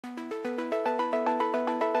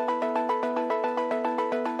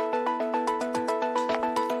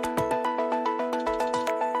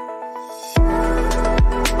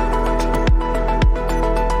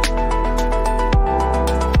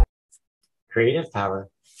Creative Power,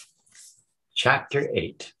 Chapter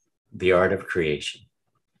 8, The Art of Creation.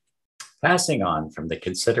 Passing on from the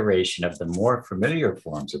consideration of the more familiar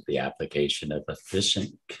forms of the application of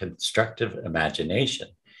efficient constructive imagination,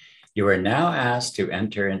 you are now asked to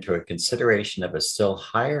enter into a consideration of a still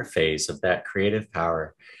higher phase of that creative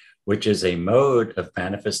power, which is a mode of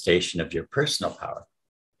manifestation of your personal power.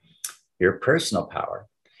 Your personal power,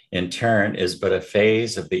 in turn, is but a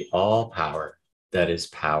phase of the all power that is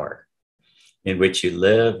power, in which you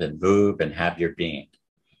live and move and have your being,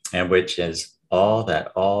 and which is all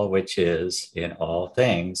that all which is in all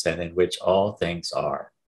things and in which all things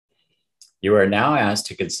are. You are now asked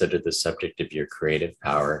to consider the subject of your creative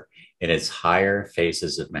power in its higher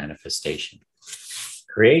phases of manifestation.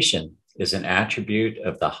 Creation is an attribute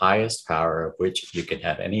of the highest power of which you can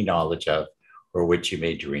have any knowledge of or which you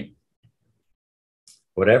may dream.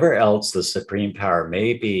 Whatever else the supreme power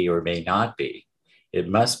may be or may not be, it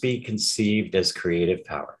must be conceived as creative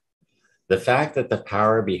power. The fact that the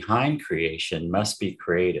power behind creation must be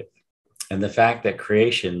creative, and the fact that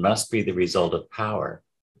creation must be the result of power,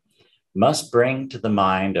 must bring to the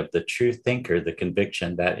mind of the true thinker the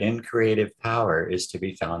conviction that in creative power is to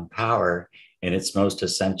be found power in its most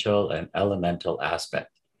essential and elemental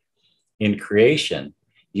aspect. In creation,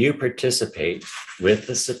 you participate with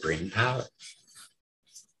the supreme power.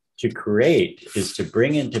 To create is to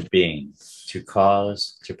bring into being, to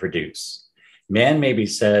cause, to produce. Man may be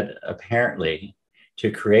said, apparently,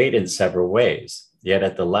 to create in several ways, yet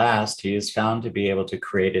at the last, he is found to be able to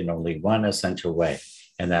create in only one essential way.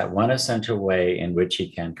 And that one essential way in which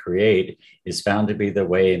he can create is found to be the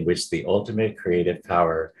way in which the ultimate creative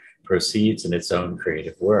power proceeds in its own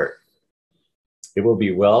creative work. It will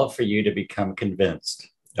be well for you to become convinced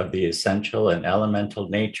of the essential and elemental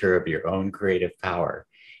nature of your own creative power,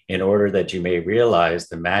 in order that you may realize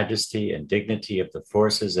the majesty and dignity of the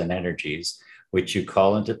forces and energies which you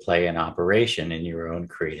call into play in operation in your own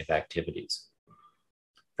creative activities.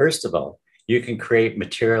 First of all, you can create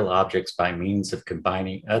material objects by means of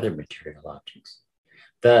combining other material objects.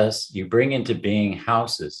 Thus, you bring into being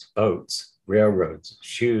houses, boats, railroads,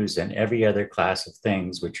 shoes, and every other class of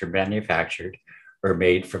things which are manufactured or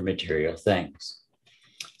made from material things.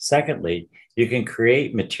 Secondly, you can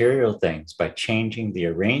create material things by changing the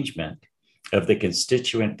arrangement of the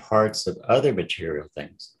constituent parts of other material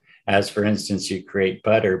things. As for instance, you create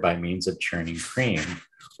butter by means of churning cream,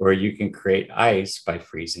 or you can create ice by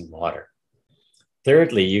freezing water.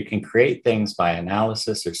 Thirdly, you can create things by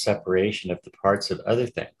analysis or separation of the parts of other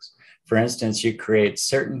things. For instance, you create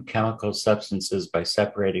certain chemical substances by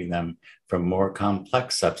separating them from more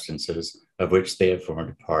complex substances of which they have formed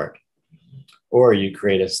a part. Or you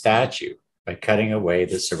create a statue by cutting away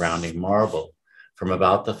the surrounding marble from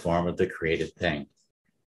about the form of the created thing.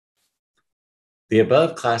 The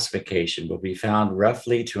above classification will be found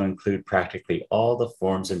roughly to include practically all the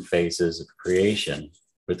forms and phases of creation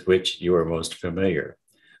with which you are most familiar,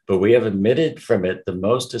 but we have omitted from it the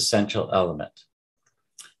most essential element.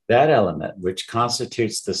 That element which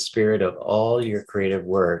constitutes the spirit of all your creative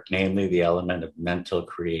work, namely the element of mental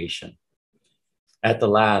creation. At the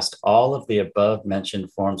last, all of the above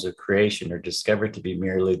mentioned forms of creation are discovered to be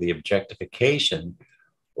merely the objectification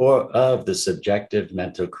or of the subjective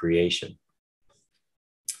mental creation.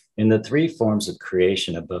 In the three forms of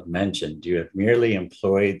creation above mentioned, you have merely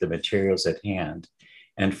employed the materials at hand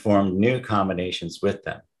and formed new combinations with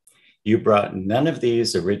them. You brought none of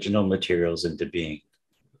these original materials into being.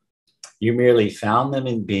 You merely found them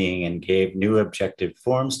in being and gave new objective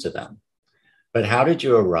forms to them. But how did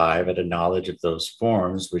you arrive at a knowledge of those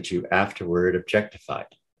forms which you afterward objectified?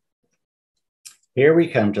 Here we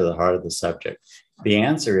come to the heart of the subject. The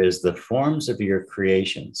answer is the forms of your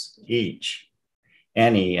creations, each,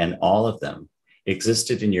 any and all of them,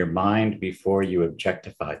 existed in your mind before you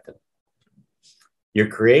objectified them. Your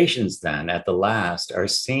creations then, at the last, are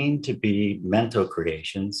seen to be mental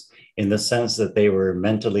creations in the sense that they were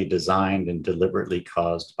mentally designed and deliberately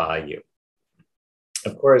caused by you.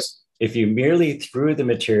 Of course, if you merely threw the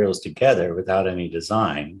materials together without any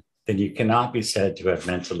design, then you cannot be said to have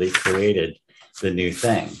mentally created the new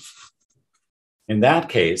thing. In that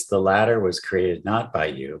case, the latter was created not by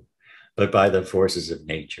you, but by the forces of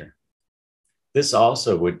nature. This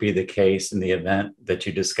also would be the case in the event that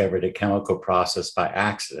you discovered a chemical process by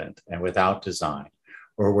accident and without design,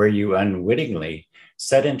 or where you unwittingly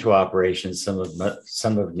set into operation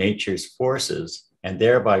some of nature's forces and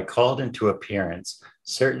thereby called into appearance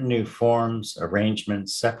certain new forms,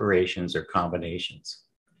 arrangements, separations, or combinations.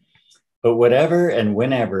 But whatever and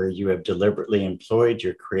whenever you have deliberately employed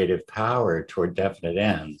your creative power toward definite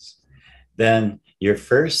ends, then your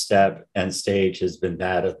first step and stage has been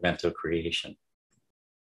that of mental creation.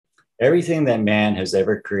 Everything that man has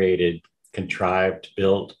ever created, contrived,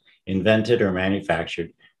 built, invented, or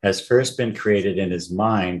manufactured has first been created in his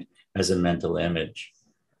mind as a mental image.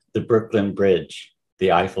 The Brooklyn Bridge,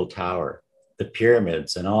 the Eiffel Tower, the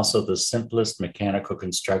pyramids, and also the simplest mechanical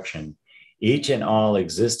construction, each and all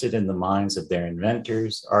existed in the minds of their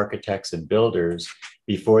inventors, architects, and builders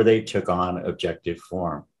before they took on objective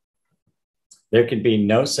form. There can be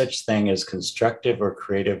no such thing as constructive or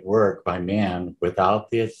creative work by man without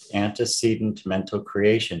the antecedent mental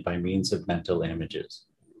creation by means of mental images.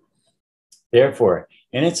 Therefore,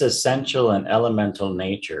 in its essential and elemental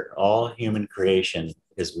nature, all human creation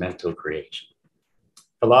is mental creation.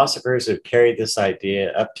 Philosophers have carried this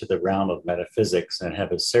idea up to the realm of metaphysics and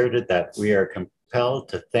have asserted that we are compelled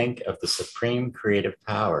to think of the supreme creative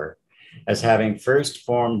power as having first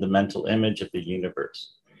formed the mental image of the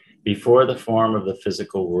universe, before the form of the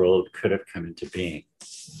physical world could have come into being.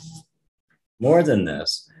 More than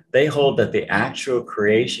this, they hold that the actual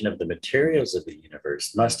creation of the materials of the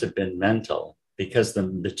universe must have been mental, because the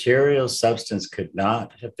material substance could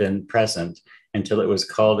not have been present until it was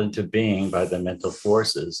called into being by the mental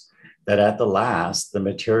forces, that at the last, the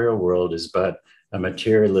material world is but a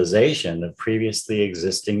materialization of previously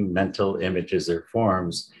existing mental images or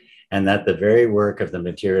forms, and that the very work of the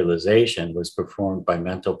materialization was performed by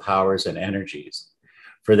mental powers and energies,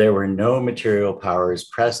 for there were no material powers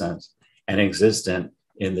present and existent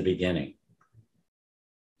in the beginning.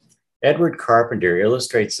 Edward Carpenter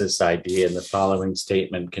illustrates this idea in the following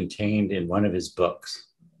statement contained in one of his books.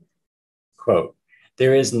 Quote,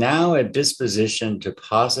 "There is now a disposition to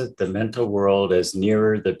posit the mental world as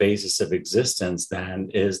nearer the basis of existence than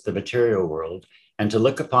is the material world, and to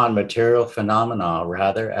look upon material phenomena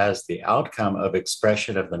rather as the outcome of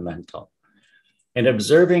expression of the mental. In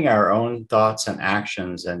observing our own thoughts and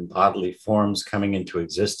actions and bodily forms coming into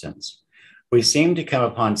existence, we seem to come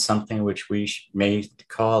upon something which we may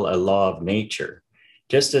call a law of nature,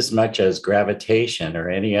 just as much as gravitation or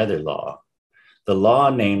any other law. The law,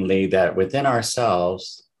 namely, that within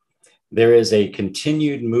ourselves, there is a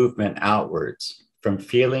continued movement outwards from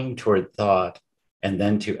feeling toward thought and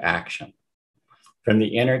then to action, from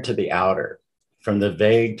the inner to the outer, from the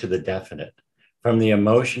vague to the definite, from the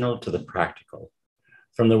emotional to the practical,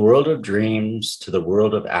 from the world of dreams to the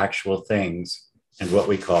world of actual things and what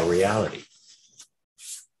we call reality.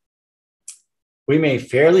 We may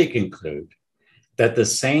fairly conclude that the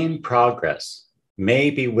same progress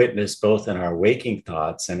may be witnessed both in our waking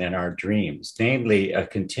thoughts and in our dreams, namely a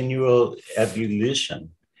continual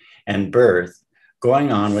evolution and birth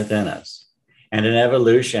going on within us, and an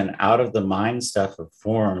evolution out of the mind stuff of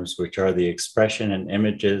forms, which are the expression and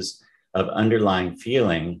images of underlying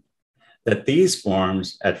feeling, that these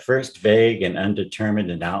forms, at first vague and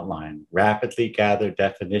undetermined in outline, rapidly gather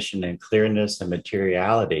definition and clearness and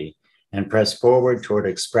materiality and press forward toward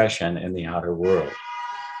expression in the outer world.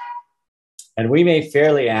 And we may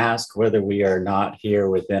fairly ask whether we are not here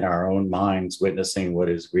within our own minds witnessing what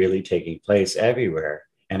is really taking place everywhere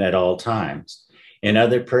and at all times, in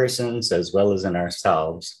other persons as well as in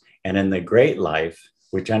ourselves, and in the great life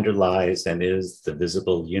which underlies and is the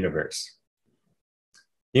visible universe.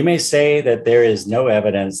 You may say that there is no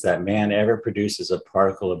evidence that man ever produces a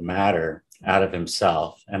particle of matter out of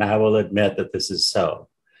himself, and I will admit that this is so.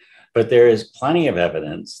 But there is plenty of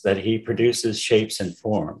evidence that he produces shapes and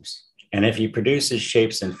forms. And if he produces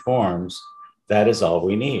shapes and forms, that is all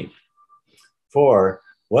we need. For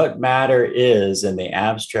what matter is in the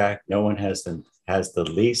abstract, no one has the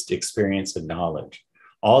least experience and knowledge.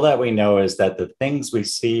 All that we know is that the things we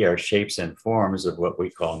see are shapes and forms of what we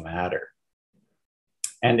call matter.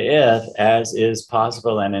 And if, as is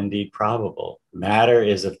possible and indeed probable, matter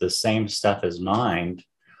is of the same stuff as mind,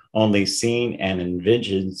 only seen and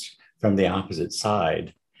envisioned from the opposite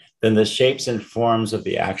side, then the shapes and forms of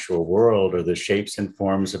the actual world are the shapes and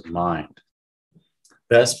forms of mind,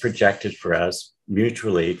 thus projected for us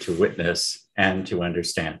mutually to witness and to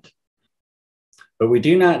understand. But we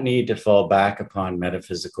do not need to fall back upon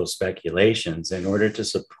metaphysical speculations in order to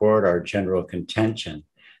support our general contention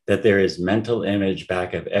that there is mental image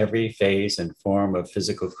back of every phase and form of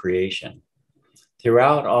physical creation.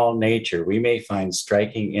 Throughout all nature, we may find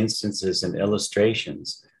striking instances and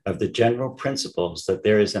illustrations of the general principles that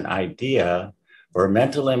there is an idea or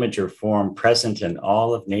mental image or form present in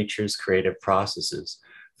all of nature's creative processes,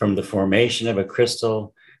 from the formation of a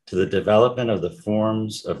crystal to the development of the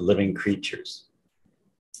forms of living creatures.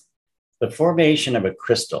 The formation of a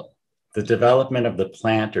crystal, the development of the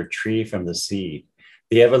plant or tree from the seed,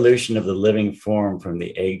 the evolution of the living form from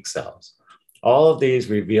the egg cells, All of these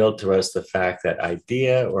reveal to us the fact that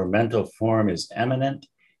idea or mental form is immanent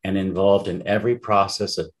and involved in every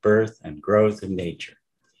process of birth and growth in nature.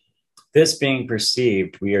 This being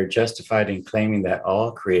perceived, we are justified in claiming that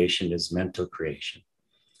all creation is mental creation,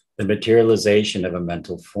 the materialization of a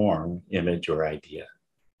mental form, image, or idea.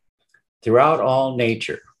 Throughout all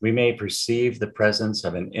nature, we may perceive the presence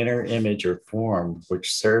of an inner image or form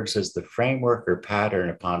which serves as the framework or pattern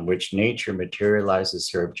upon which nature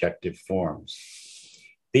materializes her objective forms.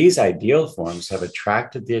 These ideal forms have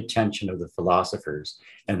attracted the attention of the philosophers,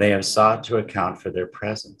 and they have sought to account for their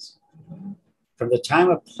presence. From the time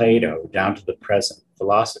of Plato down to the present,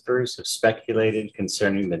 philosophers have speculated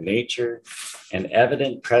concerning the nature and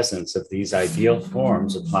evident presence of these ideal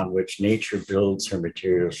forms upon which nature builds her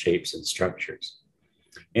material shapes and structures.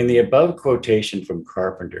 In the above quotation from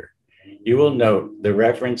Carpenter, you will note the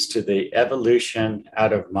reference to the evolution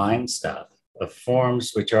out of mind stuff of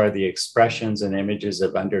forms which are the expressions and images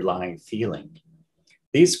of underlying feeling.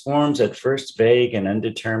 These forms, at first vague and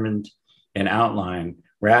undetermined in outline,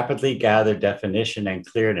 rapidly gather definition and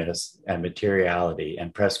clearness and materiality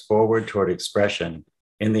and press forward toward expression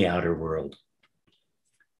in the outer world.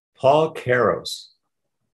 Paul Caros,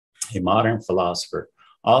 a modern philosopher,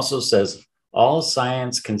 also says, all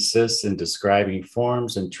science consists in describing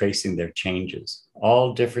forms and tracing their changes.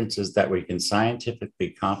 All differences that we can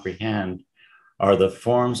scientifically comprehend are the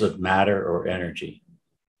forms of matter or energy.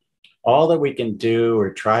 All that we can do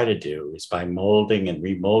or try to do is by molding and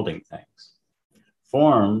remolding things.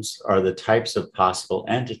 Forms are the types of possible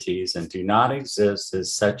entities and do not exist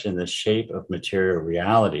as such in the shape of material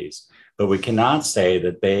realities, but we cannot say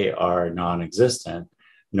that they are non-existent,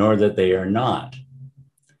 nor that they are not.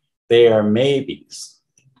 They are maybes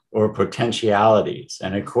or potentialities,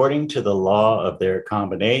 and according to the law of their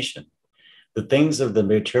combination, the things of the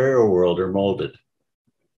material world are molded.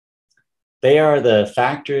 They are the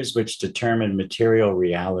factors which determine material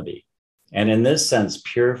reality. And in this sense,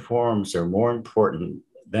 pure forms are more important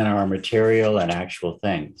than our material and actual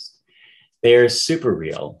things. They are super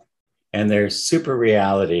real, and their super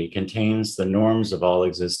reality contains the norms of all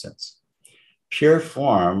existence. Pure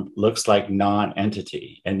form looks like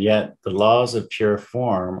non-entity, and yet the laws of pure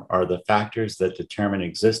form are the factors that determine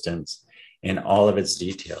existence in all of its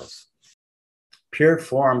details. Pure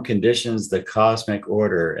form conditions the cosmic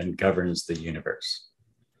order and governs the universe.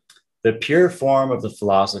 The pure form of the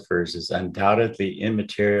philosophers is undoubtedly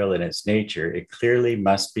immaterial in its nature. It clearly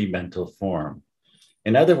must be mental form.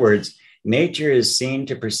 In other words, nature is seen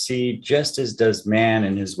to proceed just as does man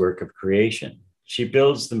in his work of creation. She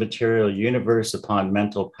builds the material universe upon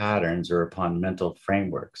mental patterns or upon mental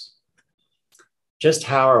frameworks. Just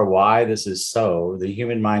how or why this is so, the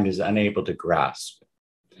human mind is unable to grasp.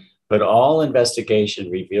 But all investigation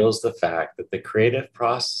reveals the fact that the creative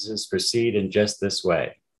processes proceed in just this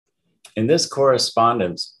way. In this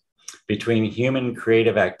correspondence between human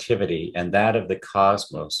creative activity and that of the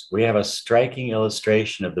cosmos, we have a striking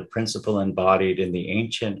illustration of the principle embodied in the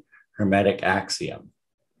ancient Hermetic axiom.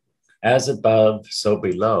 As above, so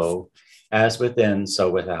below, as within, so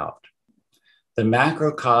without. The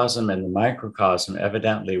macrocosm and the microcosm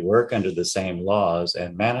evidently work under the same laws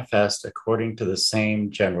and manifest according to the same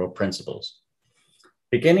general principles.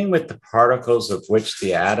 Beginning with the particles of which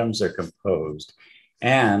the atoms are composed,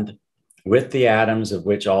 and with the atoms of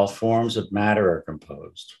which all forms of matter are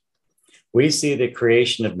composed, we see the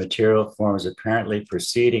creation of material forms apparently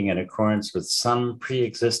proceeding in accordance with some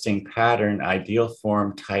pre-existing pattern, ideal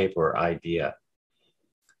form, type, or idea.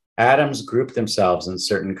 Atoms group themselves in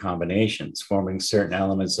certain combinations, forming certain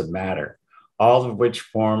elements of matter, all of which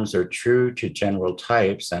forms are true to general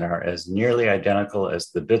types and are as nearly identical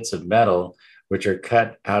as the bits of metal which are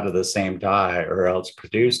cut out of the same die or else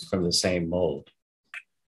produced from the same mold.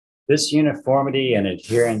 This uniformity and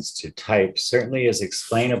adherence to type certainly is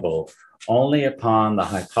explainable only upon the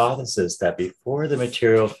hypothesis that before the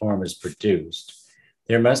material form is produced,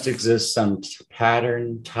 there must exist some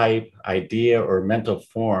pattern, type, idea, or mental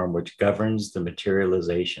form which governs the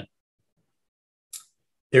materialization.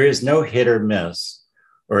 There is no hit or miss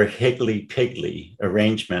or higgly-piggly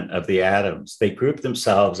arrangement of the atoms. They group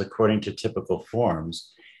themselves according to typical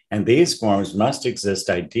forms, and these forms must exist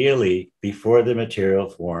ideally before the material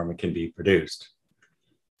form can be produced.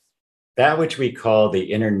 That which we call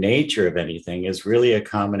the inner nature of anything is really a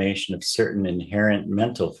combination of certain inherent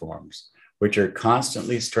mental forms, which are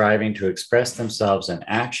constantly striving to express themselves in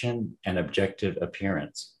action and objective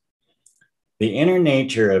appearance. The inner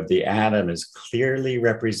nature of the atom is clearly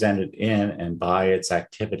represented in and by its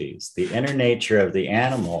activities. The inner nature of the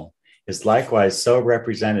animal is likewise so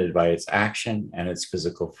represented by its action and its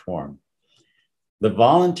physical form. The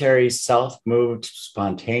voluntary, self-moved,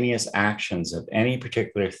 spontaneous actions of any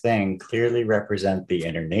particular thing clearly represent the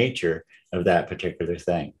inner nature of that particular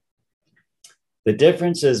thing. The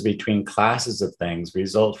differences between classes of things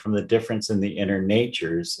result from the difference in the inner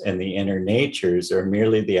natures, and the inner natures are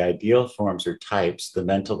merely the ideal forms or types, the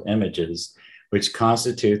mental images, which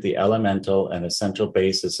constitute the elemental and essential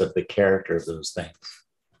basis of the character of those things.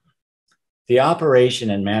 The operation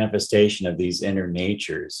and manifestation of these inner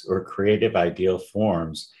natures or creative ideal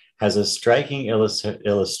forms has a striking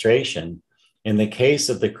illustration in the case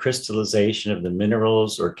of the crystallization of the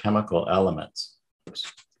minerals or chemical elements.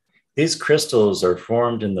 These crystals are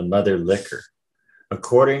formed in the mother liquor,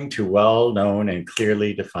 according to well-known and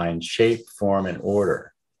clearly defined shape, form, and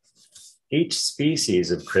order. Each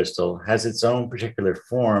species of crystal has its own particular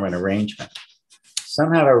form and arrangement.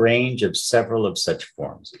 Some have a range of several of such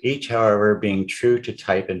forms, each, however, being true to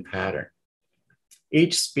type and pattern.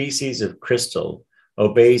 Each species of crystal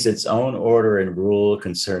obeys its own order and rule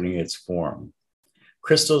concerning its form.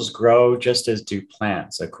 Crystals grow just as do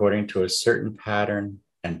plants, according to a certain pattern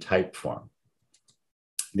and type form.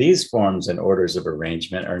 These forms and orders of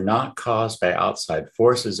arrangement are not caused by outside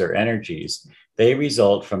forces or energies. They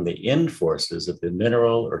result from the in-forces of the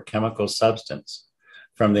mineral or chemical substance,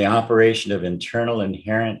 from the operation of internal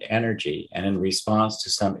inherent energy, and in response to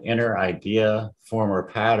some inner idea, form, or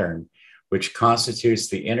pattern, which constitutes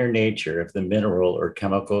the inner nature of the mineral or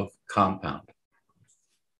chemical compound.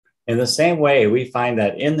 In the same way, we find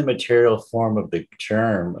that in the material form of the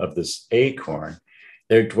germ of this acorn,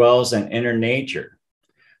 there dwells an inner nature,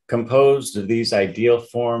 composed of these ideal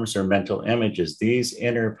forms or mental images, these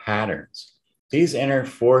inner patterns. These inner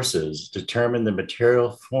forces determine the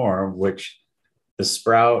material form which the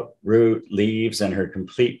sprout, root, leaves, and her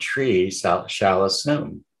complete tree shall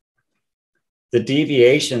assume. The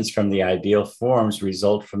deviations from the ideal forms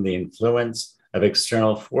result from the influence of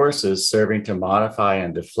external forces serving to modify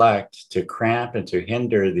and deflect, to cramp and to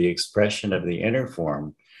hinder the expression of the inner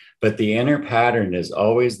form. But the inner pattern is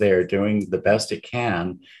always there, doing the best it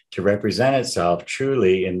can to represent itself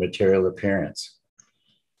truly in material appearance.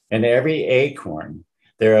 In every acorn,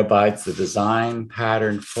 there abides the design,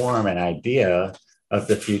 pattern, form, and idea of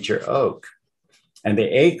the future oak. And the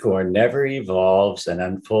acorn never evolves and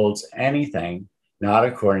unfolds anything not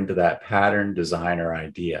according to that pattern, design, or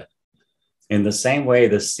idea. In the same way,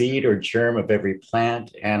 the seed or germ of every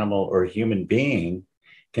plant, animal, or human being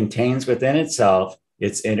contains within itself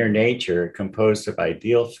its inner nature, composed of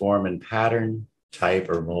ideal form and pattern, type,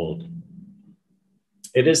 or mold.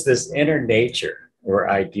 It is this inner nature or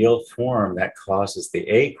ideal form that causes the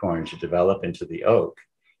acorn to develop into the oak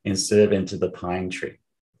instead of into the pine tree.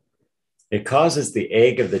 It causes the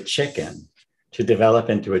egg of the chicken to develop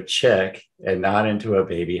into a chick and not into a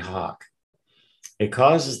baby hawk. It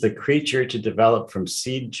causes the creature to develop from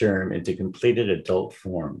seed germ into completed adult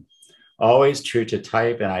form, always true to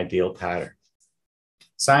type and ideal pattern.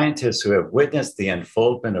 Scientists who have witnessed the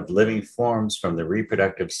unfoldment of living forms from the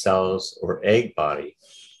reproductive cells or egg body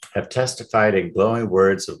have testified in glowing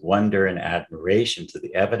words of wonder and admiration to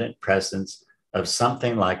the evident presence of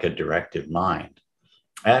something like a directive mind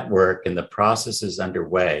at work in the processes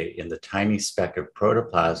underway in the tiny speck of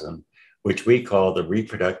protoplasm, which we call the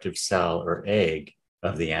reproductive cell or egg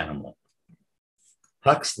of the animal.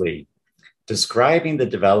 Huxley, describing the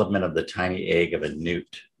development of the tiny egg of a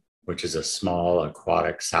newt, which is a small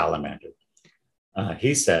aquatic salamander,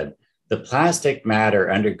 he said, "The plastic matter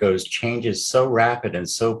undergoes changes so rapid and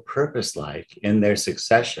so purpose-like in their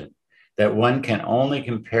succession that one can only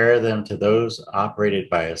compare them to those operated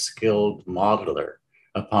by a skilled modeler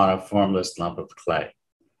upon a formless lump of clay.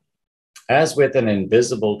 As with an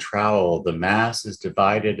invisible trowel, the mass is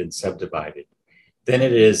divided and subdivided. Then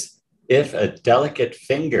it is if a delicate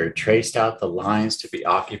finger traced out the lines to be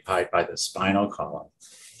occupied by the spinal column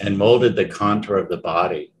and molded the contour of the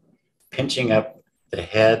body, pinching up the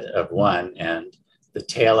head of one end, the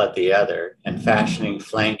tail at the other, and fashioning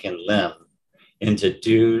flank and limb into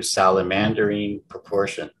due salamanderine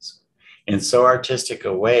proportions in so artistic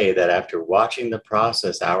a way that after watching the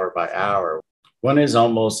process hour by hour, one is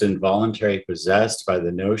almost involuntarily possessed by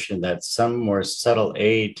the notion that some more subtle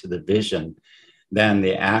aid to the vision than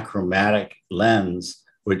the achromatic lens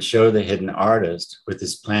would show the hidden artist with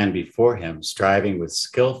his plan before him, striving with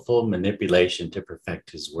skillful manipulation to perfect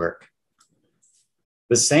his work."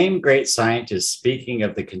 The same great scientist, speaking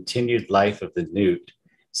of the continued life of the newt,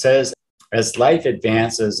 says, "As life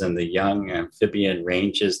advances and the young amphibian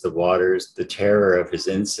ranges the waters, the terror of his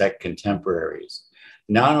insect contemporaries,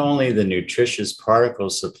 not only the nutritious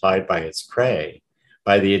particles supplied by its prey,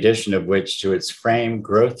 by the addition of which to its frame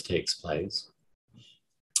growth takes place,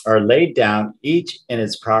 are laid down each in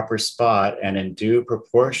its proper spot and in due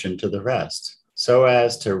proportion to the rest, so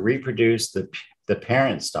as to reproduce the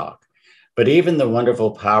parent stock. But even the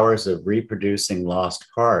wonderful powers of reproducing lost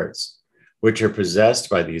parts, which are possessed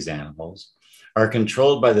by these animals, are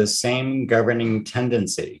controlled by the same governing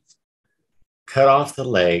tendency. Cut off the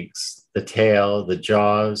legs, the tail, the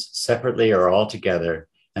jaws, separately or all together,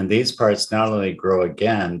 and these parts not only grow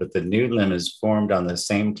again, but the new limb is formed on the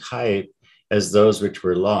same type as those which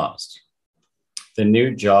were lost. The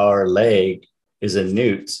new jaw or leg is a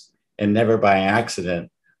newt's, and never by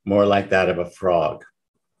accident, more like that of a frog.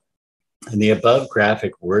 In the above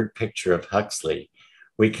graphic word picture of Huxley,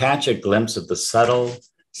 we catch a glimpse of the subtle,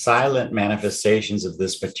 silent manifestations of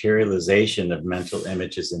this materialization of mental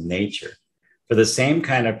images in nature. For the same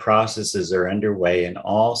kind of processes are underway in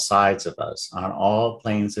all sides of us, on all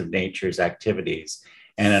planes of nature's activities,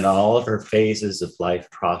 and in all of her phases of life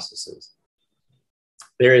processes.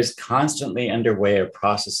 There is constantly underway a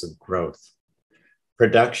process of growth,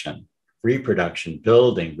 production, reproduction,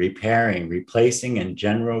 building, repairing, replacing, and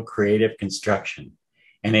general creative construction.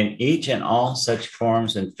 And in each and all such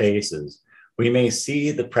forms and phases, we may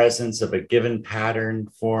see the presence of a given pattern,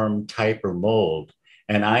 form, type, or mold,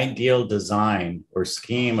 an ideal design or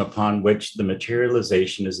scheme upon which the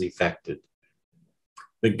materialization is effected.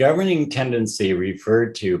 The governing tendency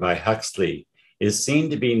referred to by Huxley is seen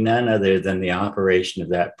to be none other than the operation of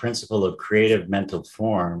that principle of creative mental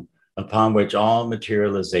form upon which all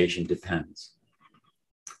materialization depends.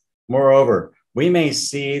 Moreover, we may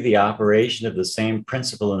see the operation of the same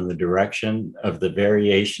principle in the direction of the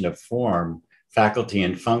variation of form, faculty,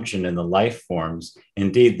 and function in the life forms.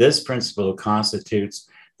 Indeed, this principle constitutes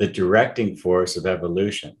the directing force of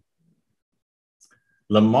evolution.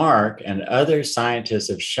 Lamarck and other scientists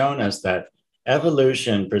have shown us that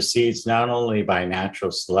evolution proceeds not only by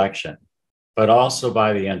natural selection, but also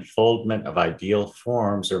by the unfoldment of ideal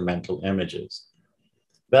forms or mental images.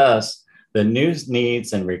 Thus, the new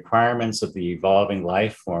needs and requirements of the evolving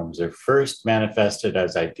life forms are first manifested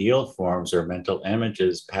as ideal forms or mental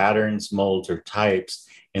images, patterns, molds, or types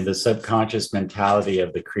in the subconscious mentality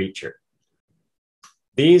of the creature.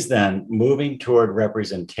 These then, moving toward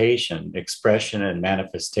representation, expression, and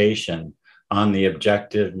manifestation on the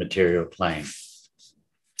objective material plane.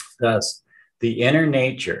 Thus, the inner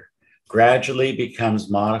nature gradually becomes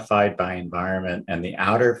modified by environment, and the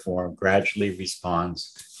outer form gradually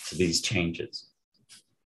responds to these changes.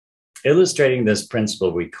 Illustrating this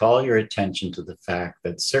principle, we call your attention to the fact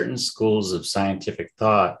that certain schools of scientific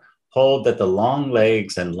thought hold that the long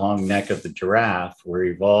legs and long neck of the giraffe were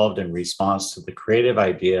evolved in response to the creative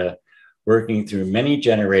idea working through many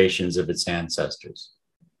generations of its ancestors.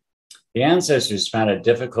 The ancestors found it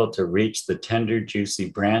difficult to reach the tender, juicy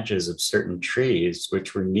branches of certain trees,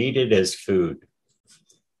 which were needed as food.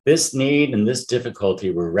 This need and this difficulty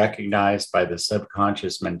were recognized by the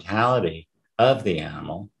subconscious mentality of the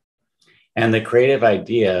animal, and the creative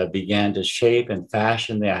idea began to shape and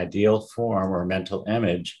fashion the ideal form or mental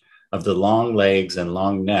image of the long legs and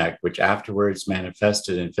long neck, which afterwards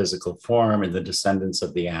manifested in physical form in the descendants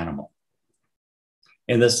of the animal.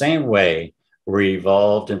 In the same way, we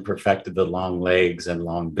evolved and perfected the long legs and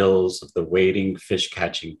long bills of the wading,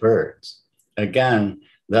 fish-catching birds. Again,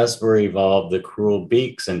 thus were evolved the cruel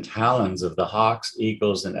beaks and talons of the hawks,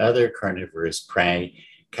 eagles, and other carnivorous prey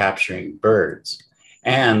capturing birds,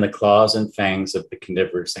 and the claws and fangs of the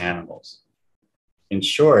carnivorous animals. In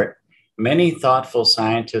short, many thoughtful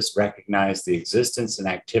scientists recognize the existence and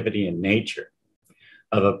activity in nature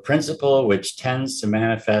of a principle which tends to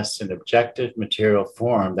manifest in objective material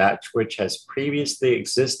form that which has previously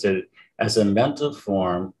existed as a mental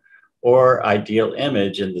form or ideal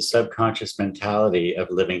image in the subconscious mentality of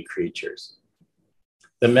living creatures.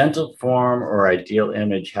 The mental form or ideal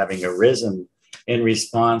image having arisen in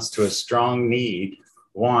response to a strong need,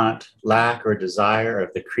 want, lack, or desire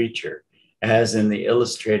of the creature, as in the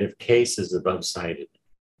illustrative cases above cited.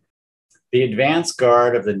 The advanced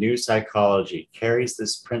guard of the new psychology carries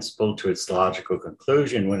this principle to its logical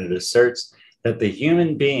conclusion when it asserts that the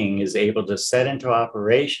human being is able to set into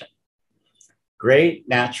operation great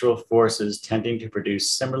natural forces tending to produce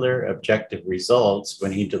similar objective results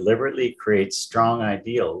when he deliberately creates strong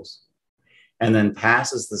ideals and then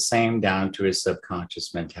passes the same down to his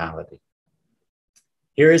subconscious mentality.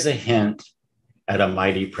 Here is a hint at a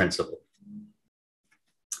mighty principle.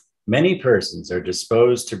 Many persons are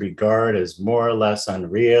disposed to regard as more or less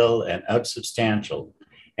unreal and unsubstantial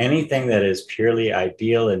anything that is purely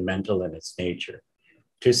ideal and mental in its nature.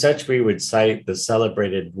 To such we would cite the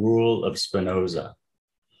celebrated rule of Spinoza.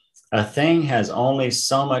 A thing has only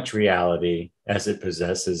so much reality as it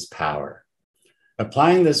possesses power.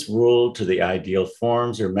 Applying this rule to the ideal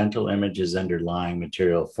forms or mental images underlying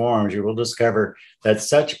material forms, you will discover that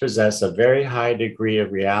such possess a very high degree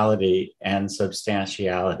of reality and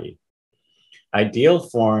substantiality. Ideal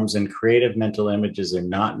forms and creative mental images are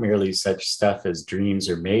not merely such stuff as dreams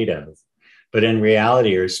are made of, but in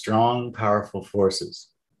reality are strong, powerful forces.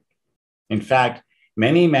 In fact,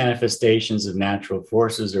 many manifestations of natural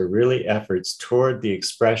forces are really efforts toward the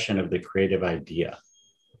expression of the creative idea.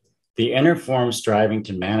 The inner form striving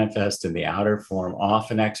to manifest in the outer form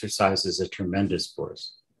often exercises a tremendous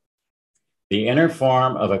force. The inner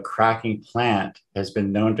form of a cracking plant has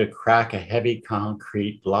been known to crack a heavy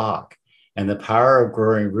concrete block, and the power of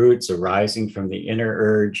growing roots arising from the inner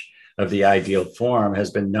urge of the ideal form has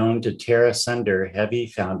been known to tear asunder heavy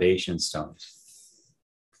foundation stones.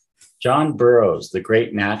 John Burroughs, the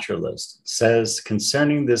great naturalist, says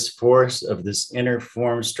concerning this force of this inner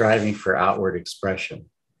form striving for outward expression,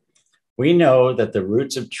 we know that the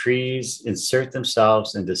roots of trees insert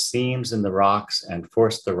themselves into seams in the rocks and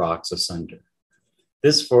force the rocks asunder.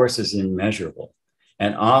 This force is immeasurable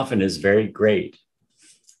and often is very great.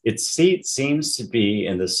 Its seat seems to be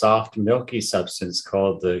in the soft milky substance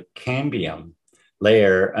called the cambium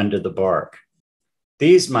layer under the bark.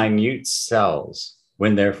 These minute cells,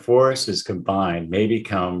 when their force is combined, may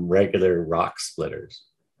become regular rock splitters.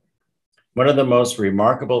 One of the most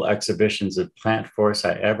remarkable exhibitions of plant force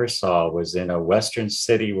I ever saw was in a Western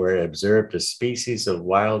city where I observed a species of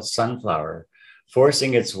wild sunflower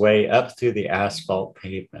forcing its way up through the asphalt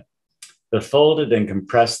pavement. The folded and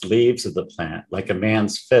compressed leaves of the plant, like a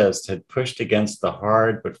man's fist, had pushed against the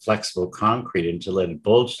hard but flexible concrete until it had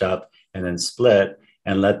bulged up and then split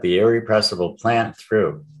and let the irrepressible plant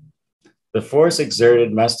through. The force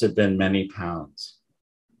exerted must have been many pounds.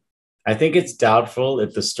 I think it's doubtful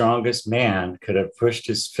if the strongest man could have pushed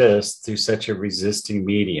his fist through such a resisting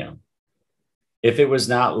medium. If it was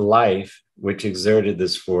not life which exerted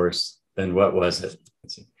this force, then what was it?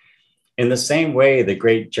 In the same way, the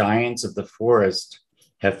great giants of the forest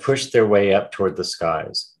have pushed their way up toward the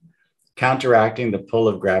skies, counteracting the pull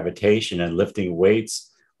of gravitation and lifting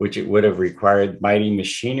weights which it would have required mighty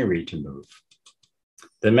machinery to move.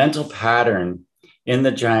 The mental pattern in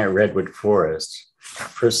the giant redwood forest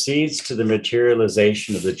proceeds to the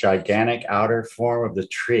materialization of the gigantic outer form of the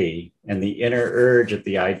tree, and the inner urge of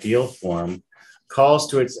the ideal form calls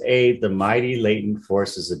to its aid the mighty latent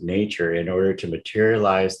forces of nature in order to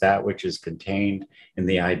materialize that which is contained in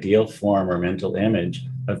the ideal form or mental image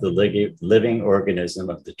of the living organism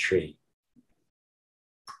of the tree.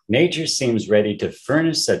 Nature seems ready to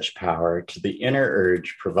furnish such power to the inner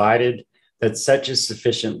urge, provided that such is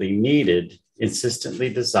sufficiently needed,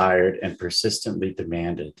 insistently desired, and persistently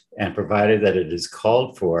demanded, and provided that it is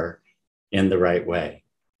called for in the right way.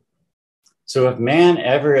 So if man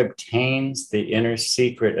ever obtains the inner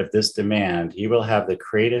secret of this demand, he will have the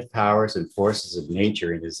creative powers and forces of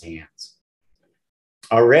nature in his hands.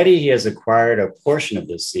 Already he has acquired a portion of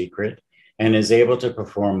this secret and is able to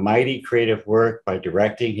perform mighty creative work by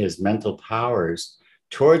directing his mental powers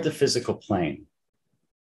toward the physical plane.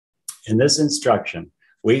 In this instruction,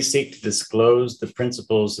 we seek to disclose the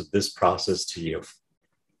principles of this process to you.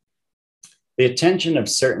 The attention of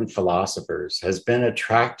certain philosophers has been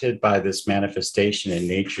attracted by this manifestation in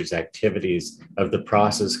nature's activities of the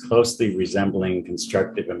process closely resembling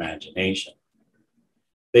constructive imagination.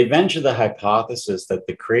 They venture the hypothesis that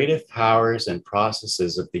the creative powers and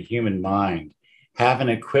processes of the human mind have an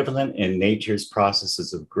equivalent in nature's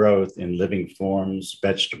processes of growth in living forms,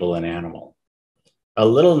 vegetable and animal. A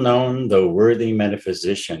little known, though worthy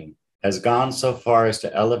metaphysician has gone so far as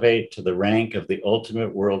to elevate to the rank of the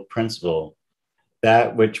ultimate world principle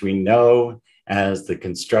that which we know as the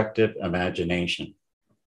constructive imagination.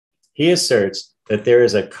 He asserts that there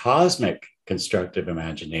is a cosmic constructive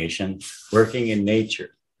imagination working in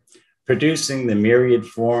nature, producing the myriad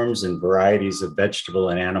forms and varieties of vegetable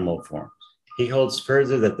and animal forms. He holds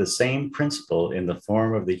further that the same principle in the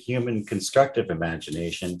form of the human constructive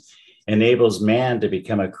imagination enables man to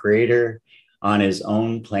become a creator on his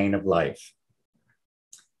own plane of life.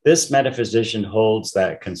 This metaphysician holds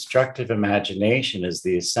that constructive imagination is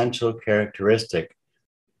the essential characteristic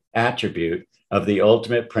attribute of the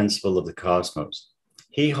ultimate principle of the cosmos.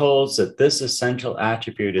 He holds that this essential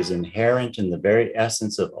attribute is inherent in the very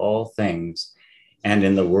essence of all things and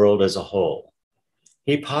in the world as a whole.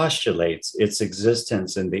 He postulates its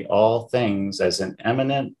existence in the all things as an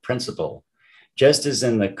eminent principle. Just as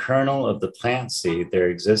in the kernel of the plant seed, there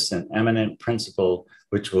exists an eminent principle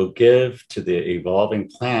which will give to the evolving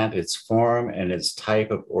plant its form and its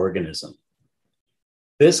type of organism.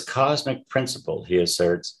 This cosmic principle, he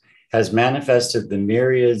asserts, has manifested the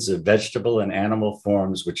myriads of vegetable and animal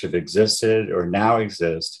forms which have existed or now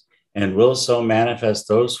exist, and will so manifest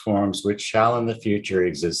those forms which shall in the future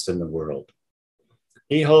exist in the world.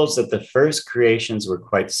 He holds that the first creations were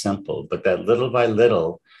quite simple, but that little by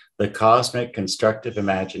little, the cosmic constructive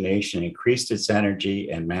imagination increased its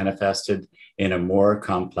energy and manifested in a more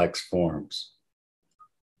complex forms.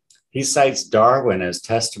 He cites Darwin as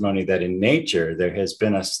testimony that in nature, there has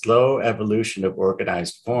been a slow evolution of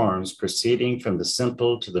organized forms proceeding from the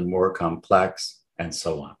simple to the more complex, and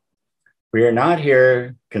so on. We are not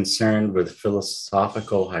here concerned with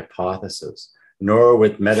philosophical hypotheses, nor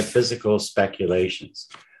with metaphysical speculations,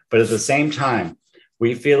 but at the same time,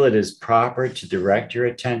 we feel it is proper to direct your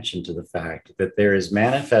attention to the fact that there is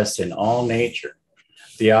manifest in all nature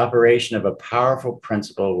the operation of a powerful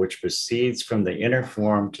principle which proceeds from the inner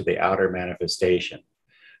form to the outer manifestation,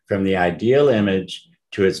 from the ideal image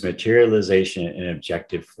to its materialization in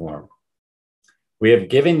objective form. We have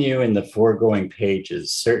given you in the foregoing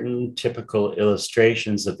pages certain typical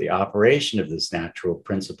illustrations of the operation of this natural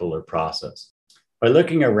principle or process. By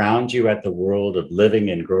looking around you at the world of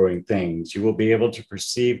living and growing things, you will be able to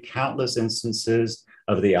perceive countless instances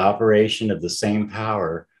of the operation of the same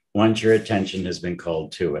power once your attention has been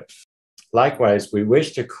called to it. Likewise, we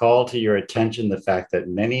wish to call to your attention the fact that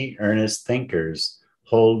many earnest thinkers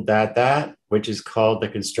hold that which is called the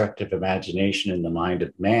constructive imagination in the mind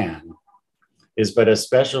of man is but a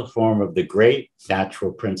special form of the great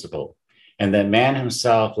natural principle, and that man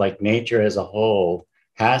himself, like nature as a whole,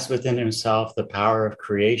 has within himself the power of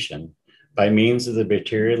creation by means of the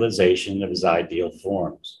materialization of his ideal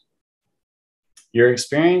forms. Your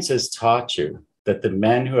experience has taught you that the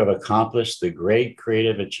men who have accomplished the great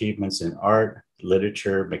creative achievements in art,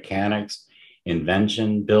 literature, mechanics,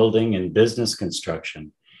 invention, building, and business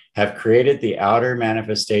construction have created the outer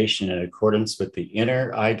manifestation in accordance with the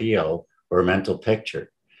inner ideal or mental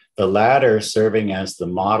picture, the latter serving as the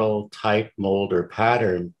model, type, mold, or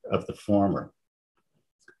pattern of the former.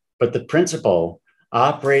 But the principle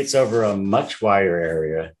operates over a much wider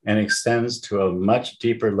area and extends to a much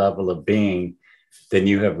deeper level of being than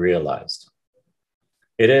you have realized.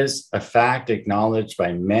 It is a fact acknowledged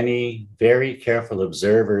by many very careful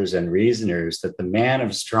observers and reasoners that the man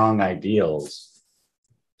of strong ideals,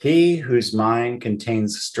 he whose mind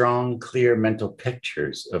contains strong, clear mental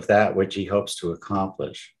pictures of that which he hopes to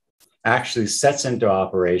accomplish, actually sets into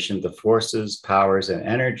operation the forces, powers, and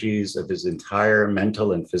energies of his entire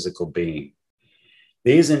mental and physical being.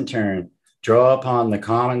 These, in turn, draw upon the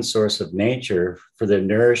common source of nature for their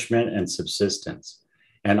nourishment and subsistence.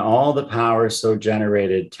 And all the power so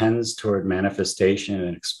generated tends toward manifestation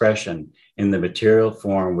and expression in the material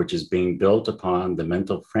form which is being built upon the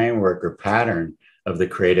mental framework or pattern of the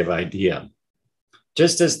creative idea.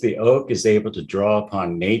 Just as the oak is able to draw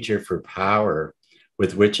upon nature for power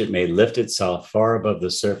with which it may lift itself far above the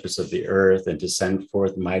surface of the earth and to send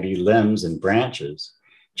forth mighty limbs and branches,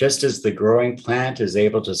 just as the growing plant is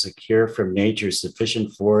able to secure from nature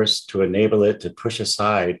sufficient force to enable it to push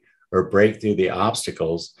aside or break through the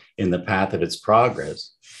obstacles in the path of its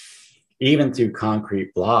progress, even through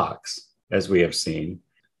concrete blocks, as we have seen,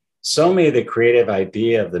 so may the creative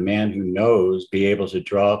idea of the man who knows be able to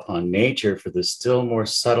draw upon nature for the still more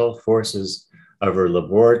subtle forces of her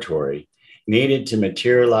laboratory needed to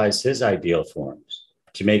materialize his ideal forms,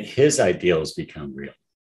 to make his ideals become real.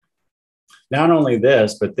 Not only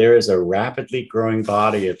this, but there is a rapidly growing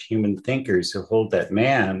body of human thinkers who hold that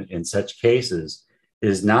man, in such cases,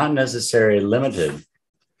 is not necessarily limited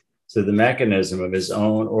to the mechanism of his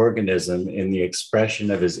own organism in the expression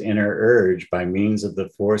of his inner urge by means of the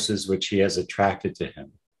forces which he has attracted to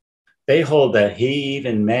him. They hold that he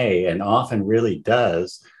even may, and often really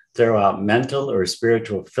does, throw out mental or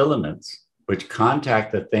spiritual filaments which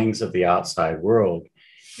contact the things of the outside world,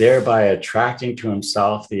 thereby attracting to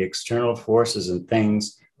himself the external forces and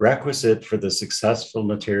things requisite for the successful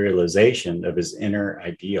materialization of his inner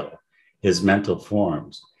ideal, his mental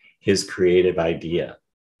forms, his creative idea.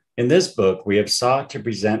 In this book, we have sought to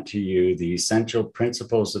present to you the essential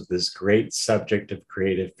principles of this great subject of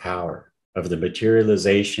creative power, of the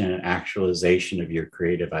materialization and actualization of your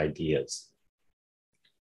creative ideas.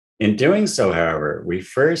 In doing so, however, we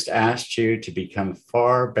first asked you to become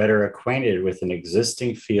far better acquainted with an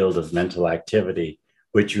existing field of mental activity,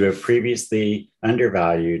 which you have previously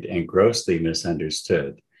undervalued and grossly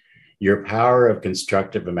misunderstood, your power of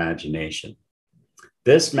constructive imagination.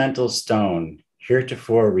 This mental stone,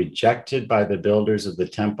 heretofore rejected by the builders of the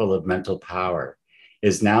temple of mental power,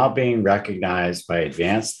 is now being recognized by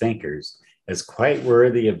advanced thinkers as quite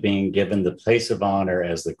worthy of being given the place of honor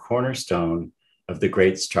as the cornerstone of the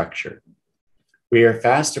great structure. We are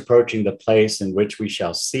fast approaching the place in which we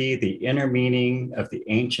shall see the inner meaning of the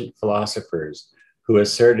ancient philosophers who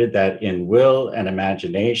asserted that in will and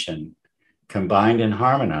imagination, combined and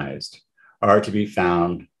harmonized, are to be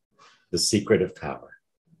found the secret of power.